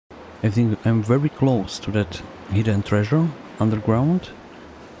I think I'm very close to that hidden treasure underground.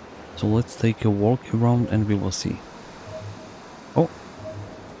 So let's take a walk around and we will see. Oh.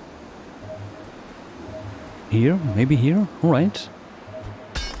 Here? Maybe here? Alright.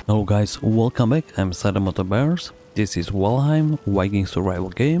 Hello guys, welcome back. I'm Saddamo. This is Valheim, Viking survival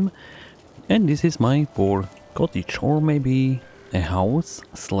game. And this is my poor cottage, or maybe a house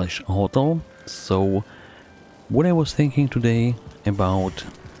slash hotel. So what I was thinking today about,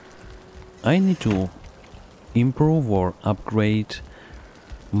 I need to improve or upgrade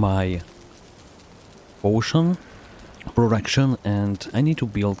my potion production, and I need to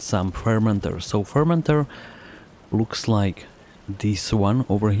build some fermenter. So fermenter looks like this one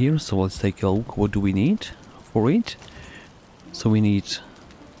over here. So let's take a look. What do we need for it? So we need,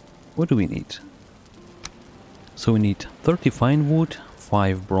 what do we need? So we need 30 fine wood,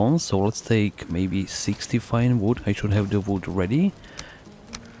 5 bronze. So let's take maybe 60 fine wood. I should have the wood ready.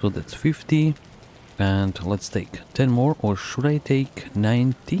 So that's 50. And let's take 10 more, or should I take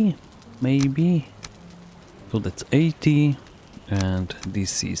 90 maybe? So that's 80, and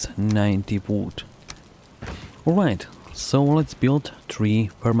this is 90 wood. Alright, so let's build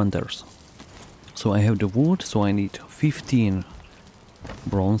 3 fermenters. So I have the wood, so I need 15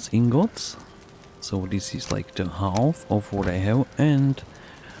 bronze ingots. So this is like the half of what I have, and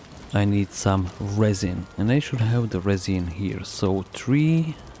I need some resin, and I should have the resin here. So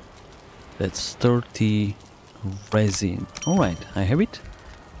 3, that's 30 resin. Alright, I have it.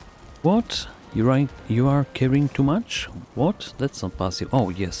 What? You're right, you are carrying too much? What? That's not possible. Oh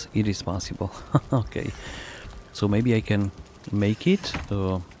yes, it is possible. Okay. So maybe I can make it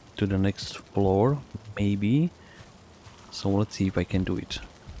to the next floor, maybe. So let's see if I can do it.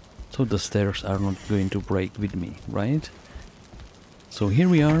 So the stairs are not going to break with me, right? So here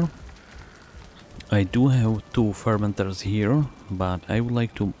we are. I do have 2 fermenters here, but I would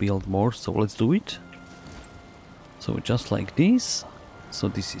like to build more, so let's do it. So just like this. So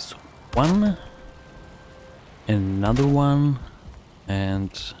this is one, another one,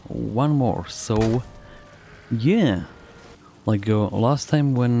 and one more. So yeah, like last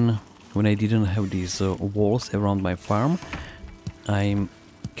time when I didn't have these walls around my farm, I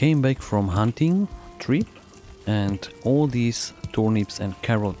came back from hunting trip, and all these turnips and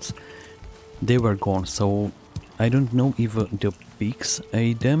carrots, they were gone. So I don't know if the pigs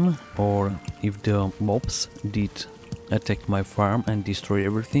ate them or if the mobs did attack my farm and destroy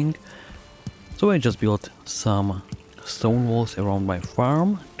everything. So I just built some stone walls around my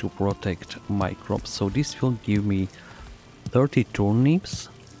farm to protect my crops. So this will give me 30 turnips,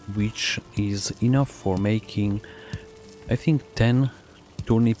 which is enough for making, I think, 10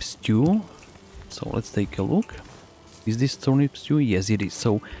 turnip stew. So let's take a look. Is this turnip stew? Yes, it is.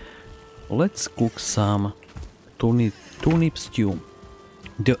 So let's cook some turnip stew.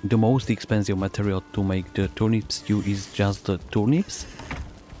 The most expensive material to make the turnip stew is just the turnips.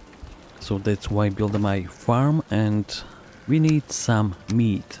 So that's why I built my farm, and we need some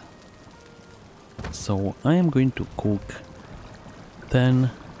meat. So I am going to cook 10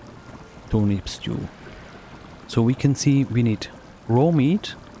 turnip stew. So we can see we need raw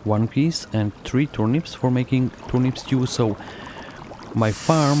meat, 1 piece, and 3 turnips for making turnip stew. So my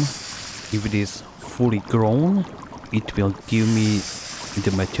farm, if it is fully grown, it will give me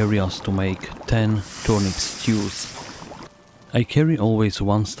the materials to make 10 turnip stews. I carry always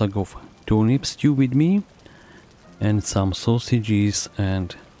 1 stack of turnip stew with me, and some sausages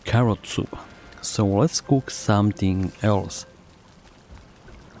and carrot soup. So let's cook something else.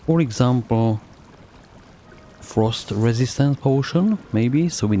 For example, frost resistant potion, maybe.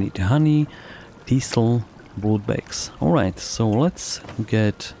 So we need honey, thistle, blood bags. Alright, so let's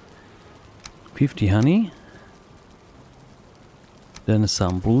get 50 honey, then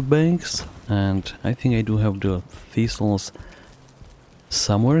some blood bags, and I think I do have the thistles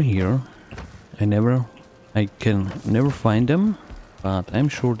somewhere here. I can never find them, but I'm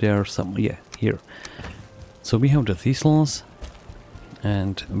sure there are some. Yeah, here. So we have the thistles,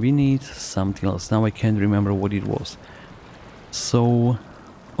 and we need something else. Now I can't remember what it was. So,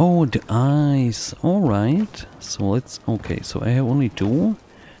 oh, the ice. Alright, so let's, okay, so I have only 2,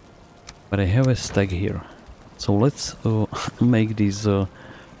 but I have a stack here. So let's make this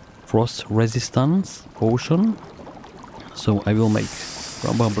frost resistance potion. So I will make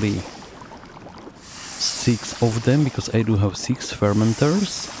probably 6 of them, because I do have 6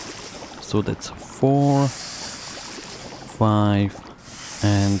 fermenters. So that's 4, 5,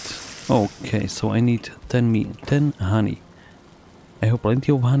 and okay, so I need 10 honey. I have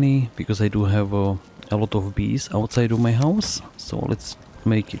plenty of honey because I do have a lot of bees outside of my house. So let's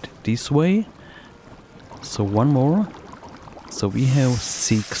make it this way. So 1 more. So we have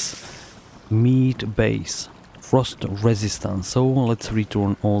 6 meat base, frost resistance. So let's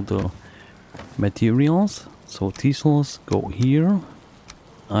return all the materials. So thistles go here,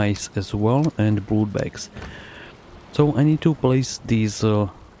 ice as well, and brood bags. So I need to place these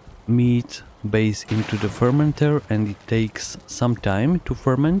meat base into the fermenter, and it takes some time to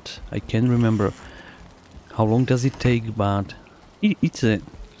ferment. I can't remember how long does it take, but it's a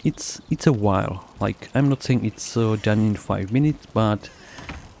while. Like, I'm not saying it's done in 5 minutes, but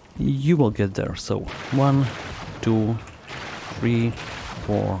you will get there. So 1, 2, 3,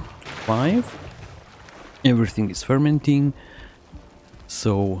 4, 5. Everything is fermenting,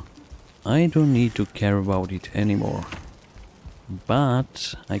 so I don't need to care about it anymore.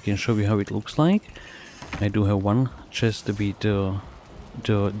 But I can show you how it looks like. I do have one chest with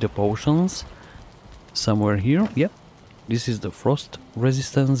the potions somewhere here. Yep, this is the frost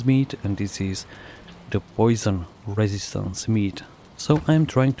resistance meat, and this is the poison resistance meat. So I'm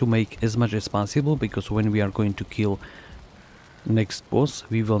trying to make as much as possible, because when we are going to kill next boss,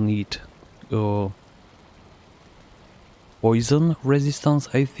 we will need poison resistance,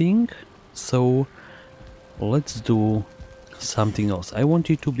 I think. So let's do something else. I want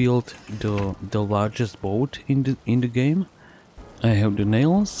you to build the largest boat in the game. I have the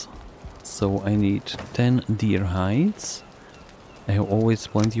nails, so I need 10 deer hides. I have always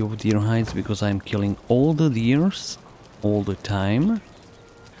plenty of deer hides because I'm killing all the deers all the time.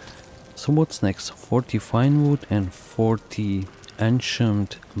 So what's next? 40 fine wood and 40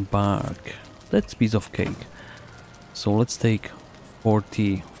 ancient bark. That's a piece of cake. So let's take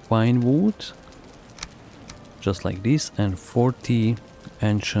 40 fine wood, just like this, and 40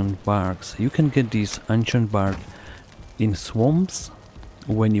 ancient barks. You can get this ancient bark in swamps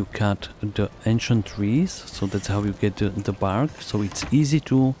when you cut the ancient trees, so that's how you get the bark. So it's easy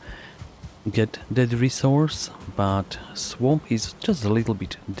to get that resource, but swamp is just a little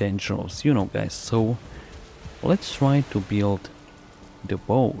bit dangerous, you know, guys. So let's try to build the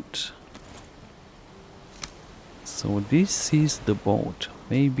boat. So this is the boat.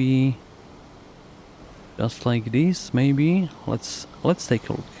 Maybe just like this, maybe. Let's take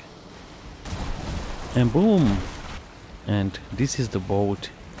a look. And boom! And this is the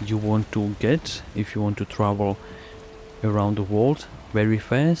boat you want to get if you want to travel around the world very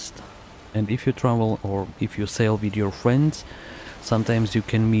fast. And if you travel, or if you sail with your friends, sometimes you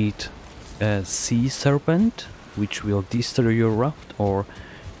can meet a sea serpent which will destroy your raft, or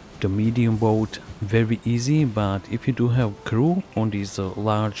the medium boat very easy. But if you do have crew on this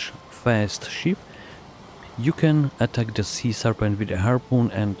large fast ship, you can attack the sea serpent with a harpoon,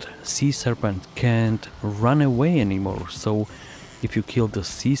 and sea serpent can't run away anymore. So if you kill the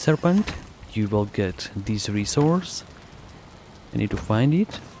sea serpent, you will get this resource. I need to find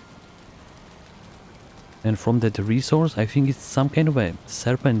it, and from that resource, I think it's some kind of a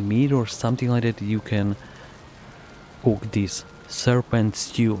serpent meat or something like that, you can cook this serpent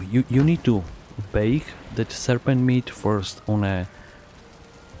stew. You need to bake that serpent meat first on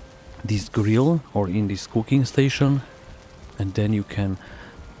this grill or in this cooking station, and then you can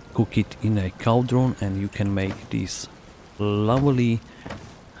cook it in a cauldron, and you can make this lovely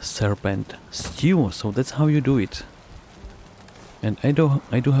serpent stew. So that's how you do it. And I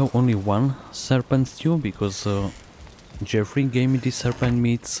do have only one serpent stew, because Jeffrey gave me this serpent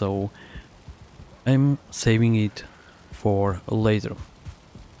meat, so I'm saving it for later.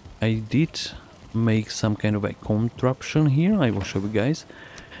 I did make some kind of a contraption here. I will show you guys,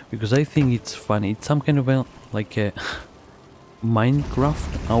 because I think it's funny. It's some kind of a like a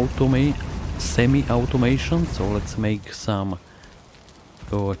Minecraft semi-automation. So let's make some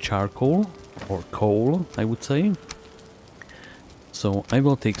charcoal, or coal, I would say. So I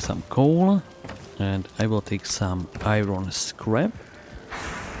will take some coal, and I will take some iron scrap.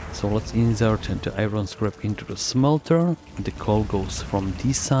 So let's insert the iron scrap into the smelter. The coal goes from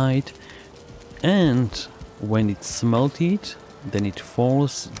this side, and when it's smelted, then it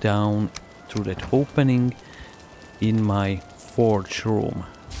falls down through that opening in my forge room.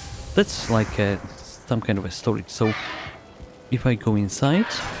 That's like some kind of a storage. So if I go inside,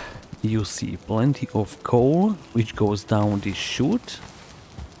 you see plenty of coal which goes down this chute,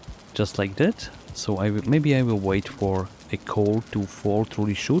 just like that. So maybe I will wait for a coal to fall through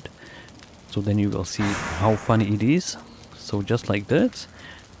the chute, so then you will see how funny it is. So just like that,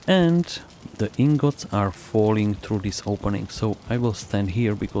 and the ingots are falling through this opening. So I will stand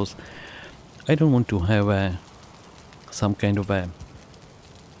here because I don't want to have some kind of a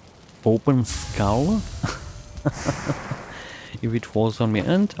open skull if it falls on me.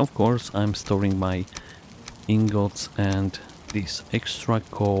 And of course I'm storing my ingots and this extra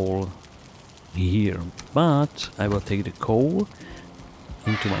coal here, but I will take the coal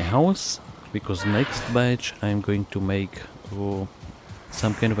into my house, because next batch I'm going to make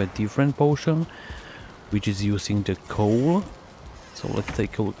some kind of a different potion, which is using the coal. So let's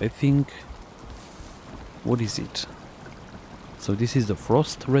take a look. I think, what is it? So this is the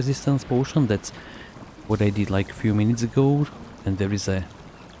frost resistance potion. That's what I did like a few minutes ago. And there is a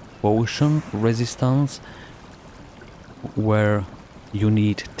potion resistance where you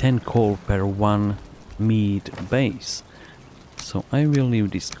need 10 coal per 1 meat base. So I will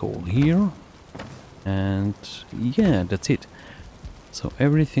leave this coal here, and yeah, that's it. So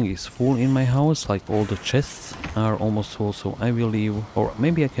everything is full in my house, like all the chests are almost full, so I will leave, or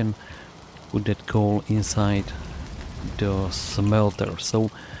maybe I can put that coal inside the smelter.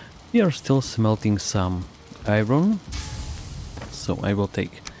 So we are still smelting some iron, so I will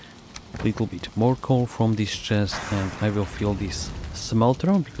take a little bit more coal from this chest and I will fill this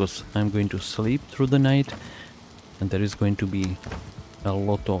smelter, because I'm going to sleep through the night and there is going to be a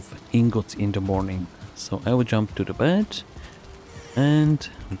lot of ingots in the morning. So I will jump to the bed and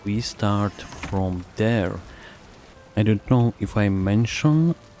we start from there. I don't know if I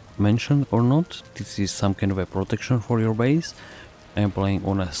mentioned or not, this is some kind of a protection for your base. I am playing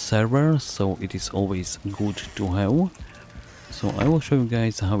on a server, so it is always good to have. So I will show you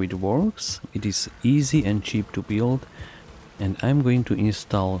guys how it works. It is easy and cheap to build, and I'm going to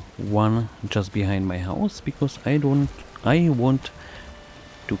install one just behind my house because I want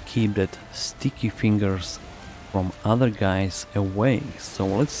to keep that sticky fingers from other guys away. So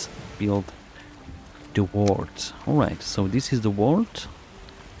let's build the ward. Alright, so this is the ward.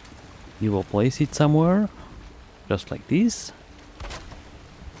 You will place it somewhere, just like this.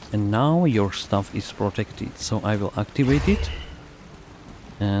 And now your stuff is protected. So I will activate it.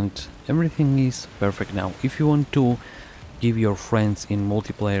 And everything is perfect now. If you want to give your friends in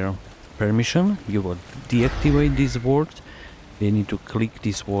multiplayer permission, you will deactivate this ward. They need to click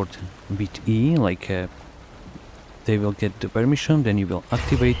this word with E, like they will get the permission, then you will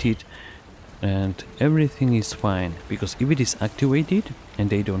activate it and everything is fine. Because if it is activated and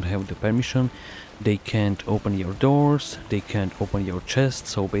they don't have the permission, they can't open your doors, they can't open your chest,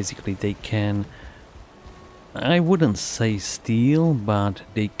 so basically they can, I wouldn't say steal, but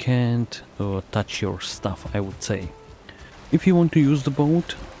they can't touch your stuff, I would say. If you want to use the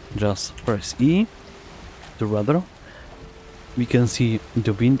boat, just press E, the rudder. We can see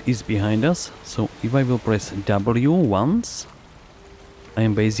the wind is behind us, so if I will press W once, I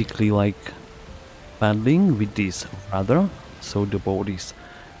am basically like paddling with this rudder, so the boat is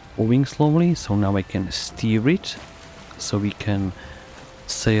moving slowly. So now I can steer it, so we can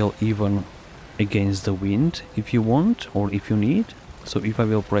sail even against the wind if you want or if you need. So if I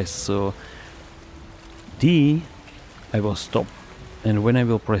will press D, I will stop, and when I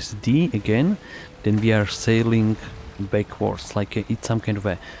will press D again, then we are sailing backwards, like it's some kind of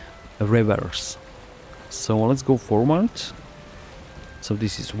a reverse. So let's go forward. So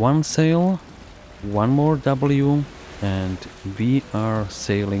this is one sail, one more W, and we are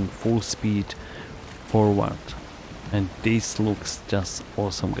sailing full speed forward. And this looks just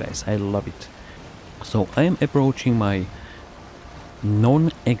awesome, guys. I love it. So I am approaching my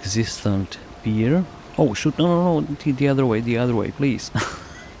non-existent pier. Oh shoot, no, the other way, please.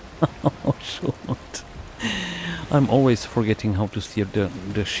 Oh shoot. I'm always forgetting how to steer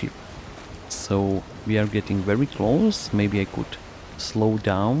the ship. So we are getting very close. Maybe I could slow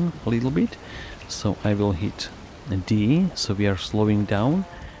down a little bit. So I will hit D, so we are slowing down.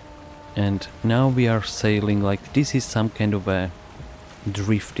 And now we are sailing, like this is some kind of a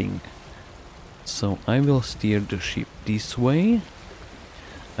drifting. So I will steer the ship this way.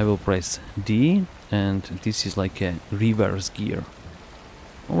 I will press D, and this is like a reverse gear.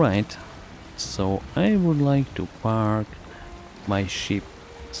 Alright, so I would like to park my ship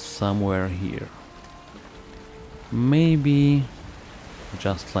somewhere here. Maybe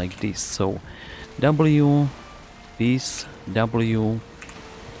just like this. So W, this, W,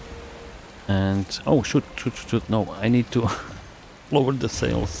 and oh shoot, no, I need to lower the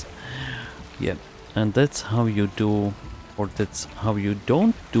sails. Yeah, and that's how you do, or that's how you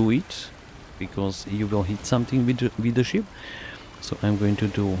don't do it, because you will hit something with the ship. So I'm going to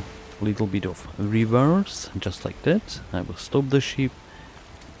do a little bit of reverse, just like that. I will stop the ship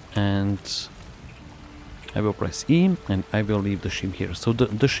and I will press E, and I will leave the ship here. So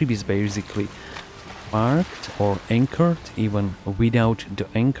the ship is basically parked or anchored even without the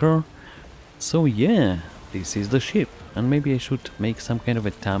anchor. So yeah, this is the ship. And maybe I should make some kind of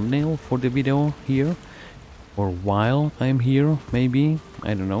a thumbnail for the video here, or while I'm here, maybe,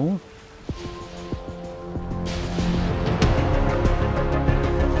 I don't know.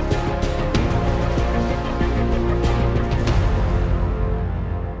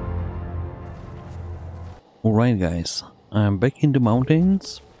 Alright guys, I'm back in the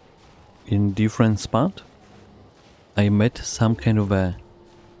mountains, in different spot. I met some kind of a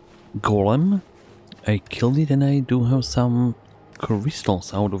golem. I killed it and I do have some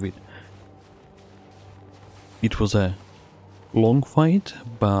crystals out of it. It was a long fight,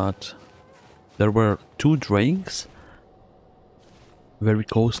 but there were two drakes very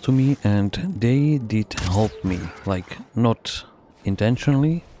close to me and they did help me, like not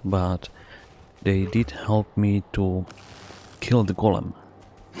intentionally, but they did help me to kill the golem.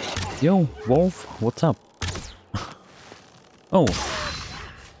 Yo, wolf, what's up? Oh,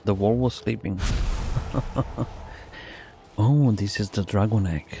 the wolf was sleeping. Oh, this is the dragon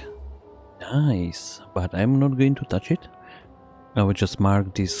egg. Nice, but I'm not going to touch it. I will just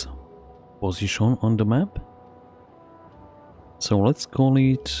mark this position on the map. So let's call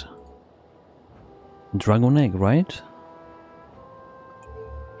it dragon egg, right?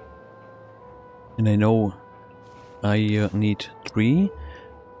 And I know I need 3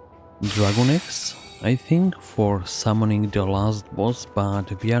 dragon eggs, I think, for summoning the last boss,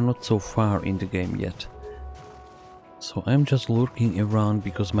 but we are not so far in the game yet. So I'm just lurking around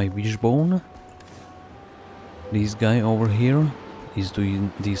because my wishbone, this guy over here, is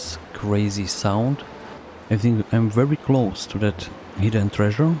doing this crazy sound. I think I'm very close to that hidden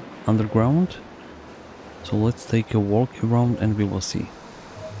treasure underground. So let's take a walk around and we will see.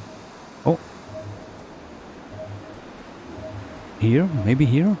 Oh. Here? Maybe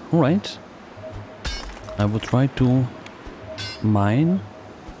here? Alright. I will try to mine.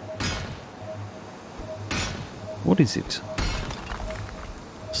 What is it?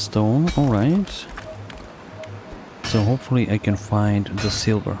 Stone, alright. So hopefully I can find the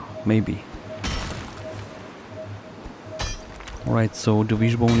silver, maybe. Alright, so the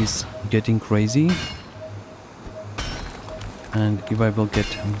wishbone is getting crazy. And if I will get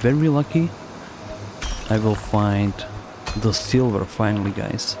very lucky, I will find the silver finally,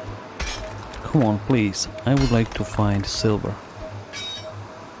 guys. Come on, please. I would like to find silver.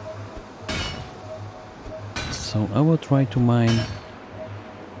 So I will try to mine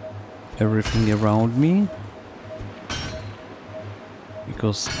everything around me,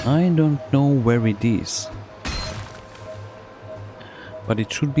 because I don't know where it is. But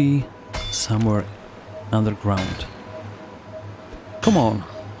it should be somewhere underground. Come on,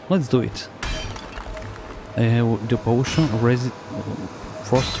 let's do it. I have the potion,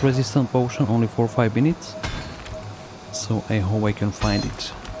 frost resistant potion, only for 5 minutes. So I hope I can find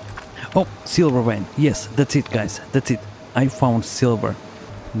it. Oh, silver vein. Yes, that's it, guys. That's it. I found silver.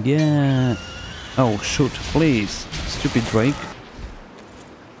 Yeah. Oh, shoot. Please. Stupid Drake.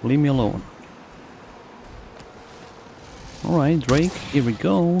 Leave me alone. Alright, Drake. Here we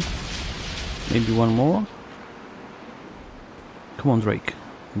go. Maybe one more. Come on, Drake.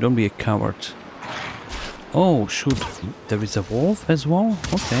 Don't be a coward. Oh, shoot. There is a wolf as well?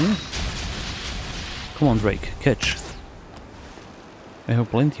 Okay. Come on, Drake. Catch. I have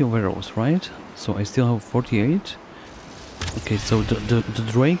plenty of arrows, right? So I still have 48. Okay, so the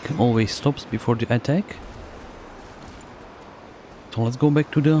Drake always stops before the attack. So let's go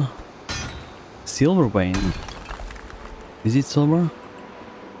back to the silver vein. Is it silver?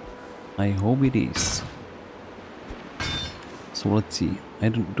 I hope it is. So let's see.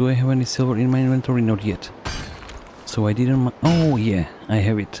 Do I have any silver in my inventory? Not yet. So I didn't... Oh yeah, I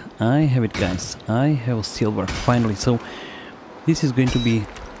have it. I have it, guys. I have silver, finally. So this is going to be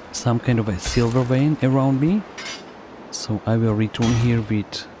some kind of a silver vein around me. So I will return here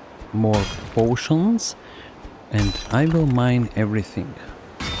with more potions and I will mine everything.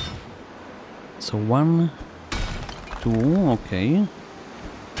 So 1, 2, okay.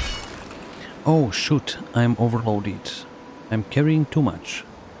 Oh shoot, I'm overloaded. I'm carrying too much.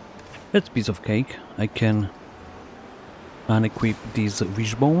 That's a piece of cake. I can unequip this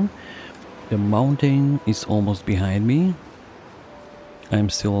wishbone. The mountain is almost behind me. I'm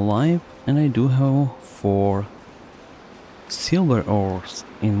still alive and I do have 4 silver ores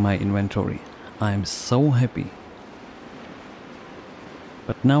in my inventory. I'm so happy.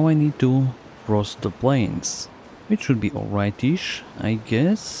 But now I need to cross the plains, which should be alright-ish, I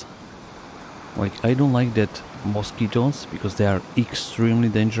guess. Like, I don't like that mosquitoes because they are extremely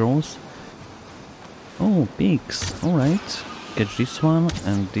dangerous. Oh, pigs, alright. Catch this one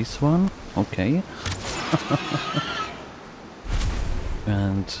and this one, okay.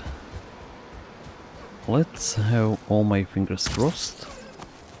 And let's have all my fingers crossed.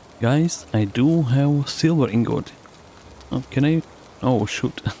 Guys, I do have silver ingot. Oh, can I? Oh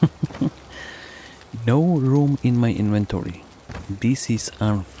shoot. No room in my inventory. This is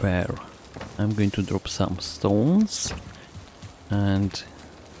unfair. I'm going to drop some stones and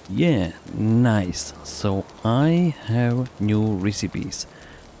Yeah, nice. So I have new recipes.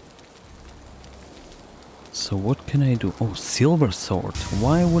 So what can I do? Oh, silver sword.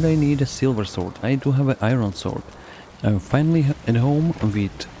 Why would I need a silver sword? I do have an iron sword. I'm finally at home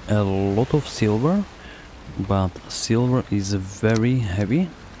with a lot of silver, but silver is very heavy,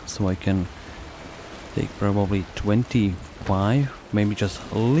 so I can take probably 25, maybe just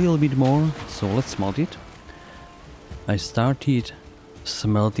a little bit more. So let's smelt it. I started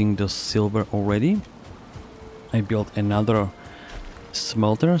smelting the silver already. I built another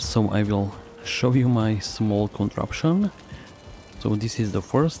smelter, so I will show you my small contraption. So this is the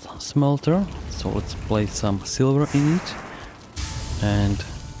first smelter, so let's place some silver in it. And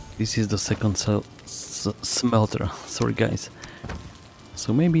this is the second smelter. Sorry guys.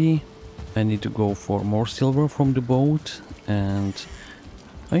 So maybe I need to go for more silver from the boat, and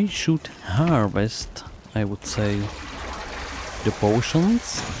I should harvest, I would say, the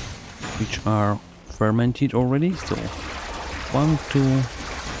potions which are fermented already. So 1, 2,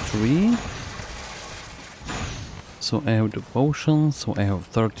 3. So I have the potions, so I have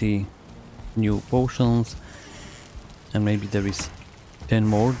 30 new potions, and maybe there is 10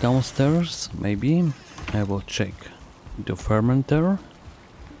 more downstairs. Maybe I will check the fermenter.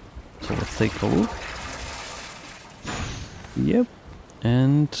 So let's take a look. Yep.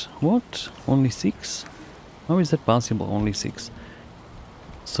 And what? Only 6? How is that possible? Only 6.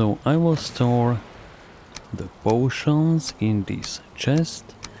 So I will store the potions in this chest,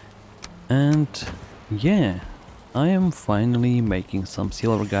 and yeah, I am finally making some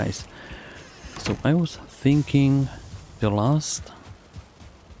silver, guys. So I was thinking the last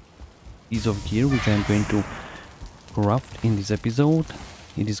piece of gear which I'm going to craft in this episode,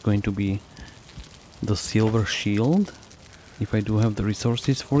 it is going to be the silver shield. If I do have the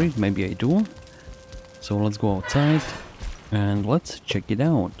resources for it, maybe I do. So let's go outside and let's check it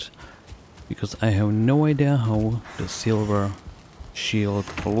out, because I have no idea how the silver shield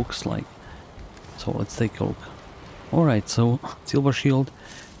looks like. So let's take a look. Alright, so silver shield,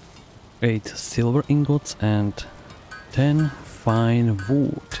 8 silver ingots and 10 fine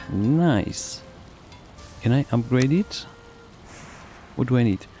wood. Nice. Can I upgrade it? What do I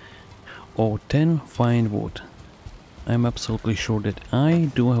need? Oh, 10 fine wood. I'm absolutely sure that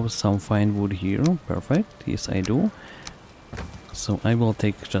I do have some fine wood here. Perfect. Yes, I do. So I will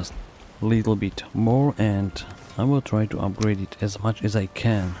take just a little bit more and I will try to upgrade it as much as I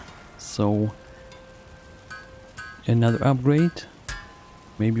can. So another upgrade,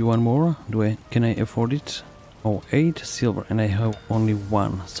 maybe one more. Can I afford it? Oh, 8 silver and I have only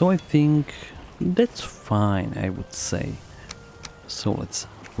 1, so I think that's fine, I would say. So let's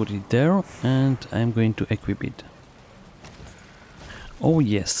put it there and I'm going to equip it. Oh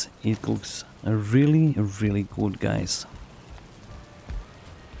yes, it looks really good, guys.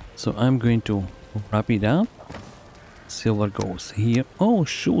 So I'm going to wrap it up. Silver goes here. Oh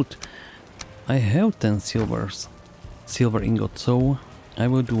shoot, I have 10 silver ingots, so I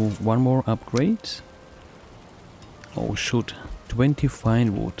will do one more upgrade. Oh shoot, 20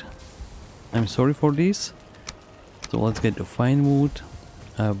 fine wood. I'm sorry for this. So let's get the fine wood.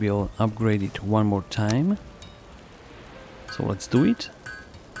 I will upgrade it one more time. So let's do it.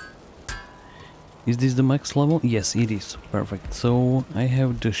 Is this the max level? Yes, it is. Perfect. So I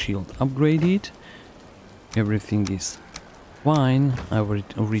have the shield upgraded. Everything is fine. I will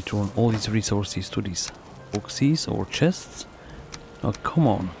return all these resources to these boxes or chests. Oh, come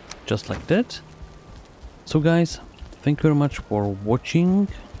on. Just like that. So guys, thank you very much for watching,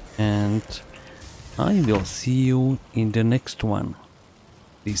 and I will see you in the next one.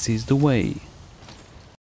 This is the way.